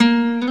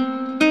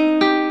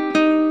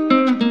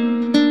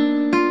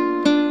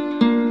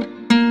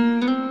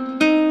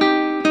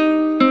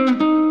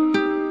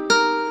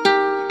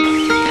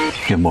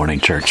morning,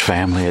 church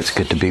family. It's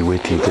good to be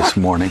with you this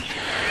morning.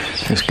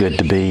 It's good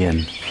to be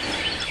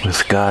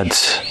with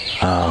God's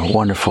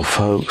wonderful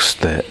folks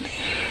that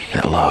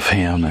love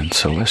Him. And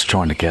so let's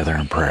join together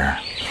in prayer.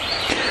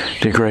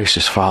 Dear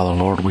gracious Father,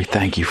 Lord, we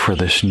thank you for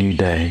this new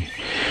day.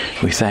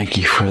 We thank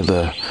you for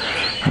the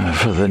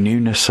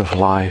newness of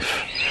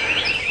life.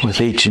 With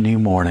each new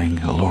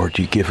morning, Lord,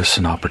 you give us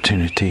an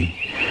opportunity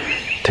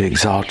to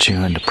exalt you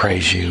and to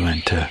praise you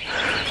and to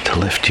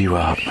lift you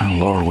up. And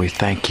Lord, we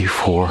thank you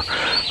for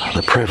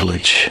the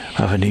privilege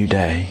of a new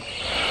day.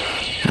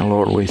 And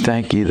Lord, we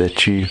thank you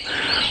that you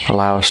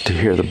allow us to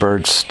hear the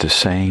birds to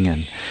sing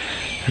and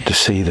to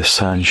see the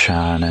sun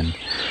shine. And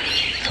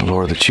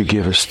Lord, that you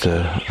give us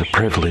the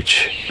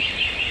privilege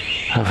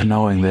of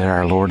knowing that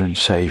our Lord and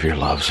Savior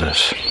loves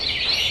us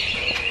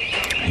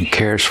and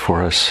cares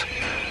for us.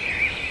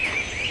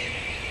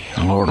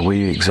 And Lord,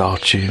 we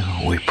exalt you,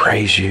 we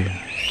praise you,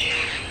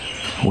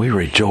 we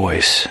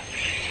rejoice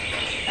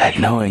at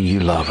knowing you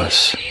love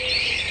us.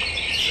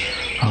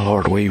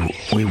 Lord, we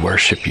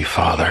worship you,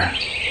 Father.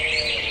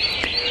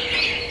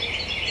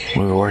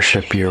 We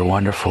worship your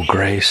wonderful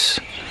grace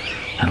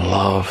and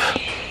love,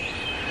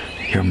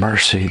 your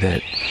mercy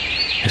that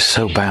is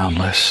so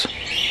boundless.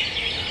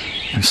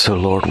 And so,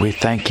 Lord, we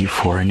thank you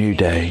for a new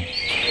day,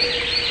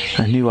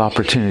 a new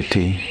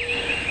opportunity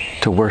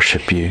to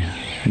worship you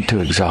and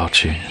to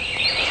exalt you.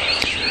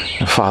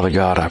 And Father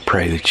God, I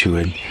pray that you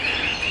would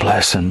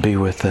bless and be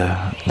with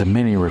the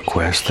many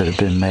requests that have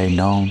been made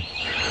known.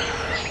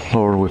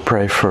 Lord, we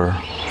pray for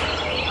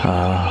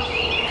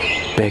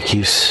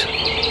Becky's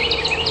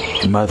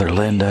mother,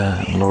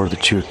 Linda. Lord,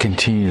 that you would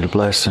continue to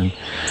bless and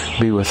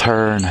be with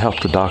her and help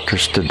the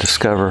doctors to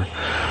discover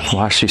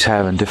why she's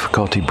having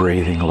difficulty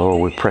breathing.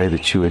 Lord, we pray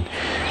that you would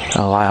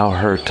allow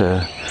her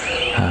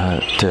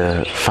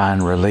to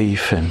find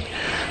relief. And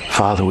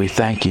Father, we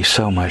thank you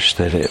so much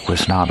that it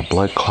was not a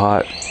blood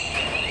clot.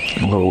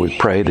 Lord, we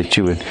pray that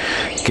you would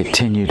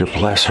continue to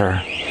bless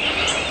her.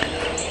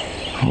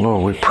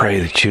 Lord, we pray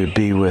that you would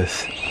be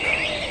with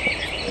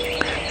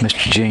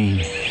Mr.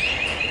 Gene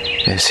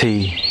as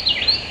he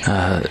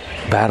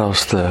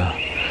battles the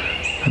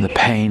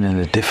pain and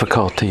the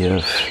difficulty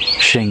of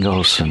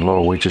shingles. And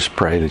Lord, we just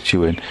pray that you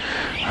would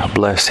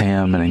bless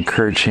him and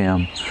encourage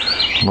him.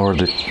 Lord,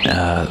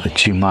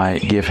 that you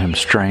might give him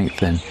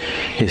strength in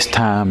his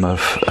time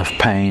of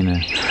pain.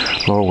 And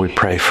Lord, we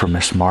pray for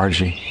Miss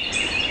Margie.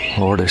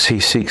 Lord, as he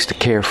seeks to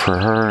care for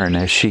her and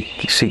as she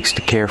seeks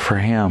to care for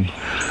him,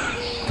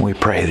 we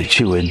pray that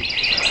you would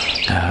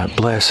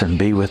bless and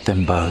be with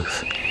them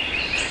both.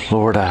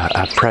 Lord,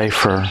 I pray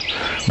for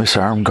Miss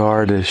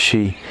Armgard as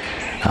she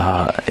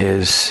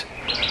is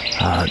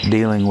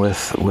dealing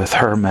with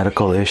her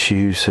medical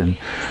issues and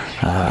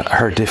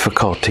her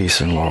difficulties.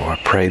 And Lord, I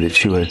pray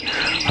that you would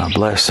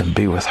bless and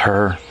be with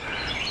her.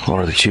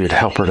 Lord, that you would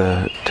help her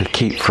to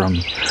keep from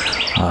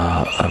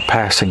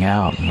passing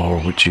out.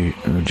 Lord, would you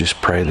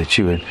just pray that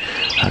you would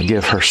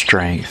give her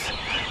strength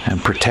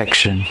and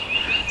protection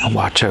and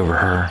watch over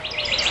her.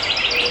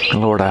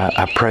 And Lord,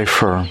 I pray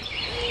for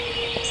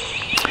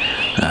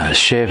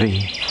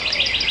Chevy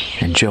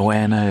and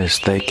Joanna as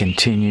they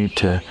continue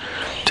to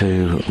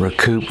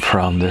recoup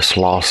from this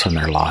loss in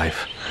their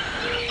life.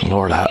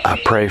 Lord, I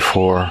pray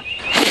for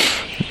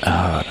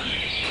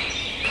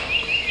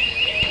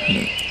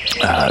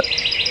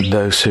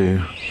those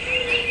who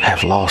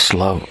have lost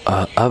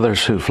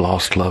others who've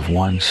lost loved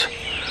ones,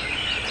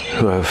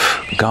 who have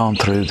gone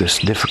through this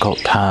difficult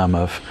time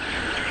of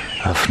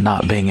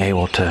not being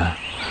able to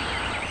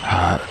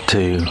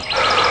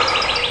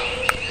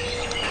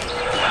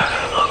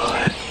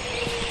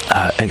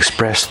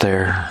express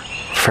their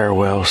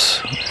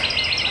farewells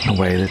in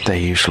the way that they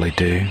usually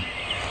do.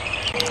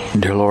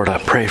 Dear Lord, I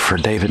pray for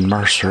David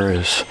Mercer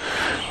as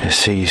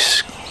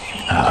he's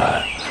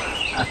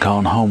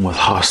gone home with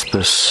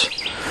hospice.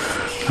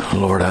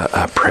 Lord,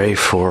 I pray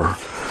for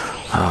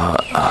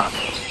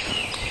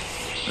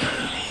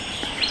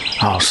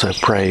I also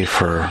pray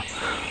for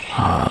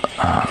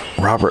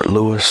Robert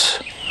Lewis.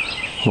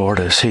 Lord,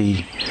 as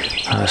he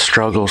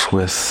struggles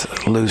with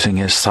losing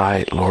his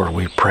sight, Lord,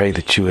 we pray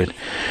that you would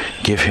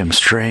give him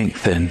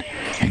strength and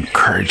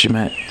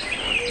encouragement.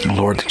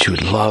 Lord, that you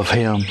would love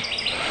him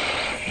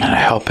and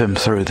help him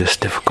through this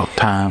difficult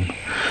time.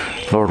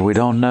 Lord, we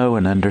don't know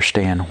and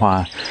understand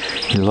why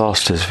he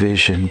lost his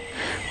vision,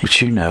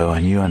 but you know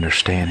and you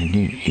understand, and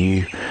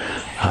you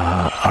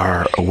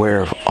are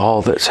aware of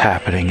all that's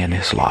happening in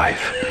his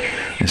life.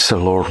 And so,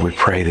 Lord, we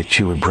pray that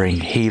you would bring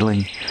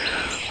healing,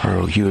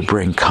 or you would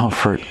bring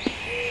comfort,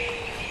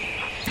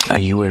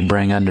 you would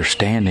bring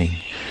understanding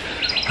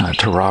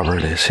to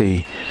Robert as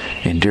he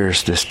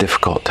endures this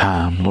difficult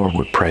time. Lord,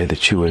 we pray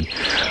that you would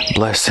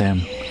bless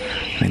him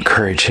and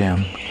encourage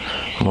him.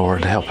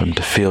 Lord, help him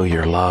to feel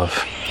your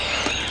love.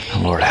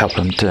 Lord, help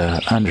him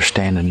to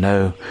understand and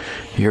know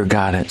your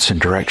guidance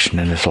and direction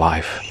in his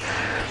life.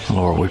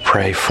 Lord, we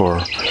pray for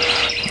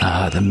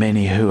the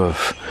many who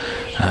have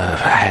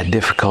had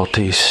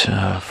difficulties,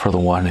 for the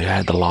one who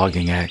had the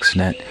logging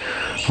accident.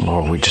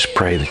 Lord, we just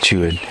pray that you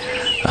would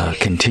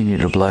continue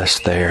to bless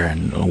there,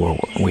 and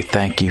we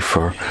thank you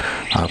for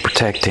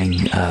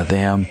protecting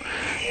them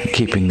and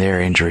keeping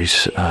their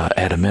injuries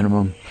at a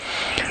minimum.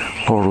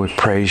 Lord, we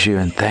praise you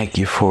and thank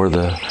you for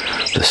the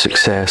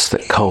success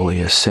that Coley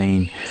has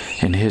seen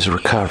in his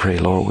recovery.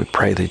 Lord, we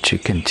pray that you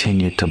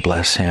continue to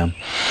bless him.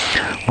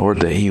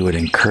 Lord, that you would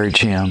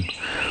encourage him.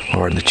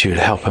 Lord, that you would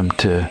help him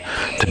to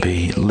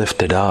be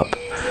lifted up.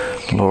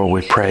 Lord,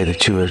 we pray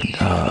that you would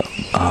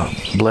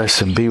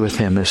bless and be with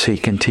him as he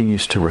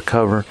continues to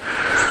recover.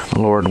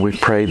 Lord, we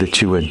pray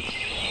that you would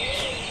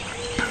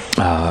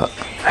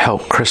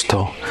help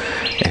Crystal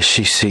as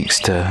she seeks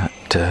to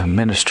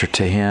minister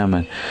to him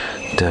and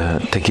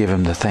to give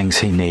him the things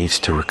he needs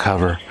to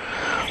recover.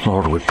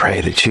 Lord, we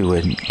pray that you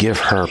would give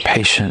her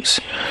patience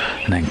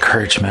and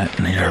encouragement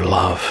and your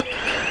love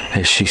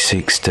as she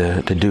seeks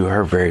to do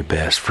her very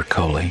best for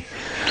Coley.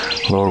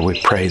 Lord, we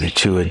pray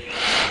that you would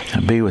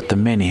be with the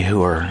many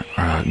who are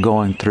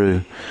going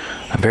through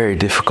a very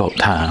difficult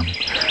time.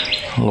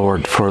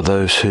 Lord, for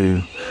those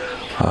who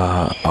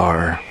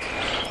are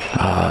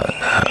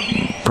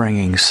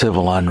bringing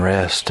civil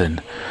unrest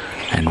and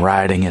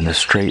rioting in the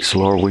streets,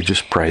 Lord, we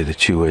just pray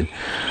that you would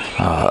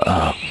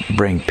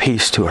bring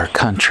peace to our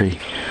country.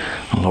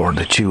 Lord,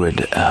 that you would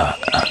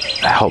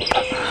help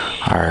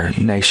our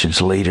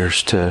nation's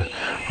leaders to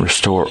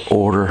restore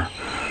order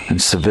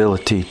and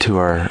civility to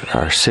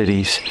our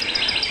cities.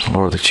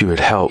 Lord, that you would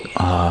help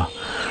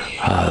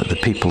the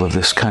people of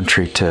this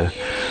country to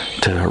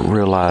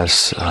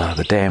realize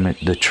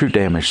the true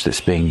damage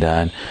that's being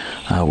done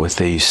with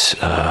these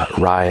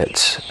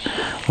riots.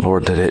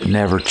 Lord, that it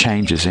never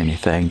changes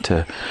anything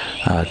to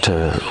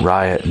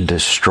riot and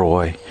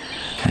destroy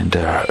and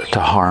to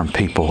harm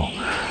people.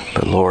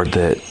 But Lord,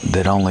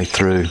 that only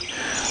through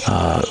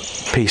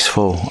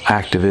peaceful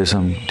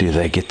activism do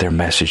they get their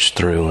message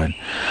through. And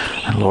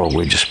Lord,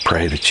 we just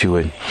pray that you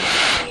would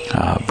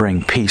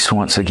bring peace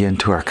once again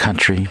to our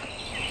country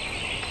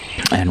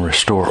and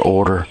restore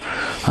order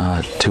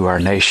to our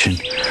nation.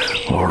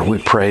 Lord, we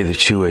pray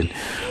that you would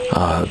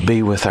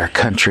be with our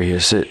country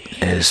as it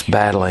is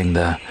battling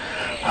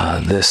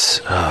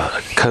this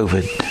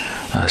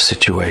COVID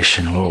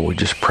situation. Lord, we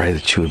just pray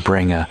that you would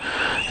bring a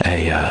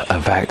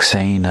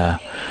vaccine, a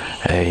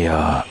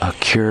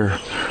cure.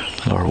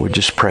 Lord, we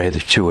just pray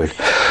that you would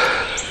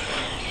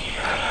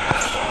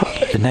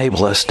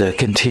enable us to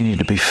continue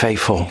to be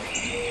faithful,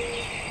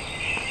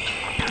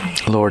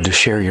 Lord, to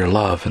share your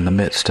love in the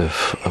midst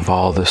of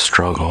all this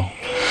struggle.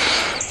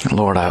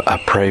 Lord,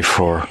 I pray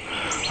for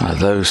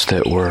those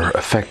that were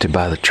affected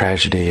by the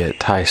tragedy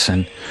at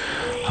Tyson.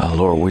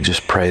 Lord, we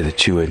just pray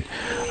that you would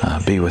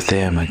be with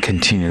them and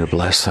continue to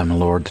bless them.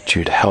 Lord, that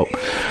you'd help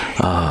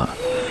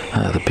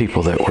the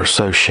people that were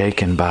so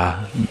shaken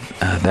by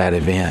that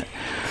event,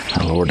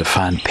 Lord, to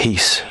find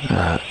peace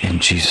in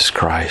Jesus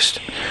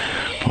Christ.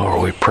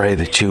 Lord, we pray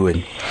that you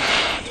would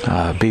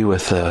be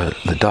with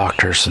the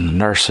doctors and the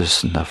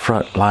nurses and the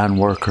frontline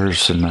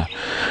workers and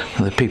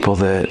the people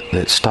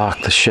that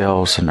stock the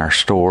shelves in our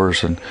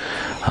stores and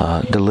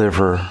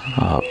deliver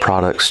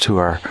products to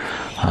our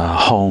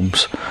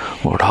homes.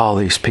 Lord, all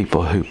these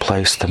people who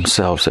place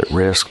themselves at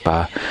risk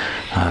by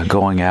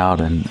going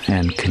out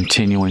and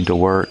continuing to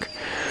work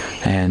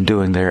and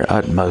doing their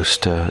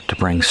utmost to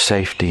bring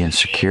safety and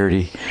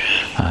security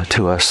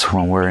to us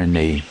when we're in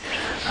need.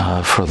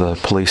 For the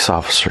police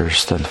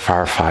officers, the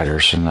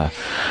firefighters, and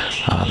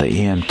the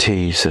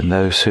EMTs, and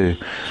those who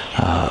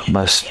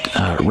must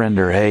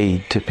render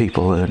aid to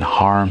people in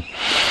harm.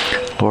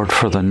 Lord,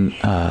 for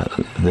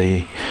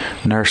the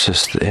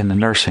nurses in the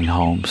nursing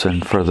homes,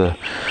 and for the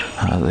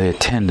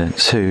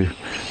attendants who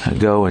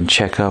go and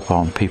check up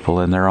on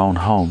people in their own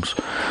homes.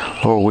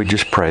 Lord, we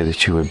just pray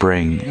that you would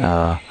bring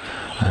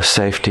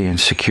safety and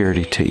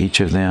security to each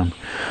of them.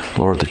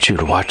 Lord, that you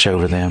would watch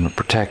over them and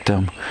protect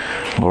them.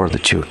 Lord,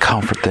 that you would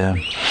comfort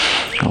them.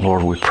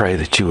 Lord, we pray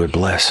that you would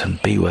bless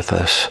and be with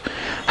us.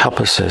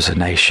 Help us as a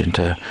nation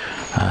to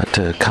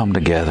come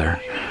together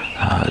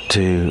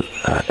to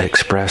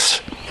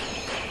express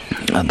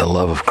the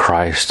love of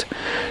Christ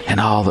in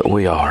all that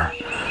we are.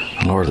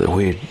 Lord, that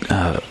we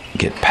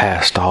get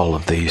past all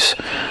of these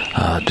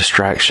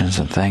distractions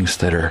and things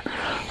that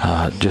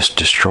are just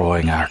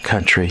destroying our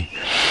country.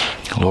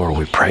 Lord,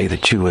 we pray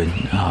that you would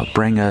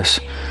bring us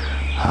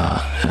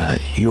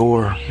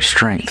your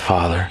strength,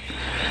 Father,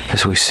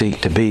 as we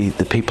seek to be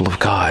the people of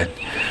God,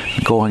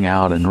 going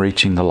out and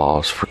reaching the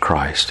lost for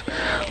Christ.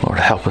 Lord,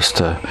 help us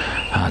to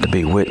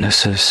be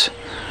witnesses,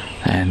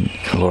 and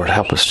Lord,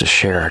 help us to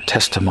share our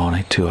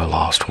testimony to a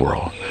lost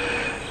world.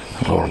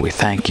 Lord, we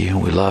thank you,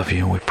 we love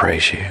you, and we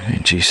praise you.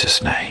 In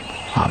Jesus' name,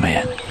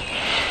 amen.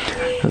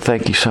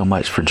 Thank you so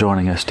much for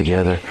joining us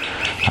together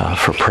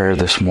for prayer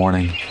this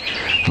morning.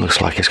 It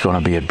looks like it's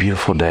going to be a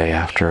beautiful day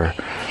after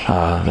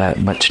that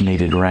much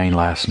needed rain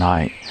last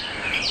night.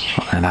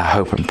 And I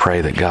hope and pray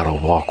that God will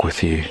walk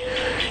with you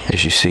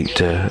as you seek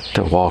to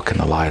walk in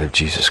the light of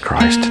Jesus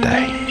Christ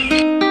today.